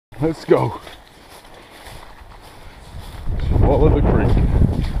let's go. Follow the creek.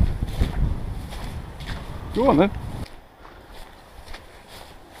 Go on then.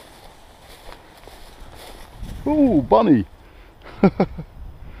 Oh, bunny.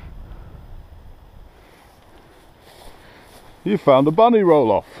 You found a bunny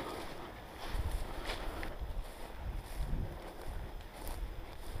roll off.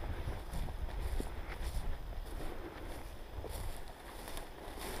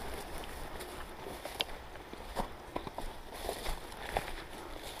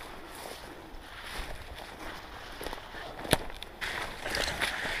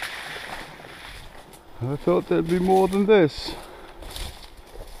 I thought there'd be more than this.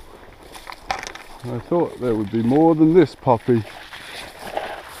 I thought there would be more than this puppy.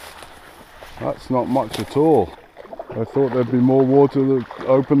 That's not much at all. I thought there'd be more water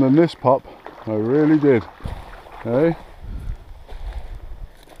open than this pup. I really did. Hey?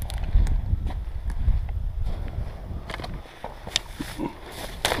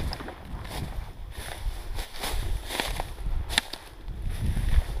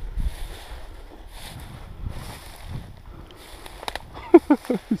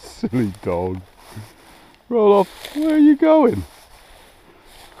 Silly dog. Roll off. Where are you going?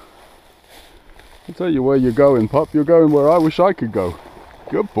 I'll tell you where you're going, pup. You're going where I wish I could go.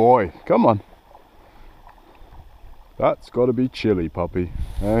 Good boy. Come on. That's got to be chilly, puppy.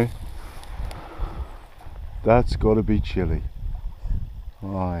 Eh? That's got to be chilly.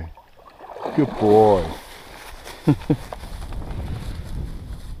 Aye. Good boy.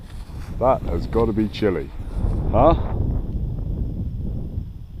 That has got to be chilly. Huh?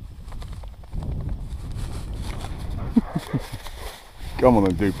 Come on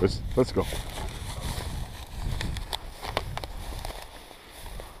then, doofus. Let's go.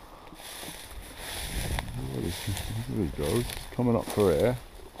 There he goes. Coming up for air.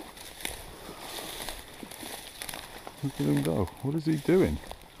 Look at him go. What is he doing?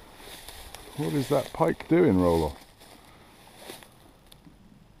 What is that pike doing, Roloff?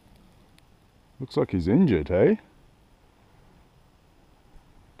 Looks like he's injured, eh?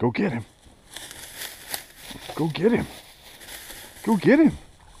 Go get him. Go get him. Go get him.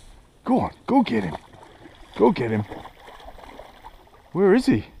 Go on, go get him. Go get him. Where is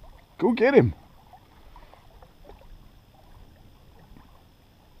he? Go get him.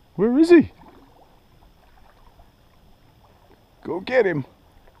 Where is he? Go get him.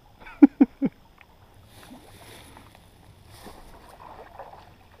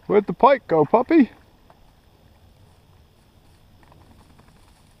 Where'd the pike go, puppy?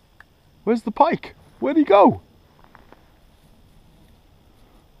 Where's the pike? Where'd he go?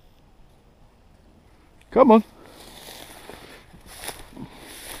 Come on.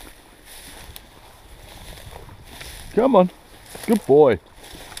 Come on. Good boy.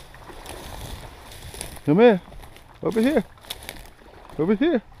 Come here. Over here. Over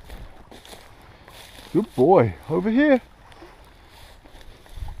here. Good boy. Over here.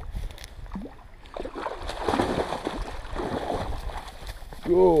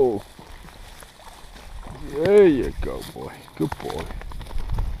 Go. There you go, boy. Good boy.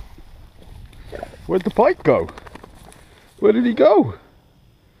 Where'd the pike go? Where did he go?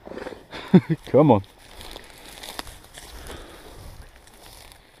 Come on.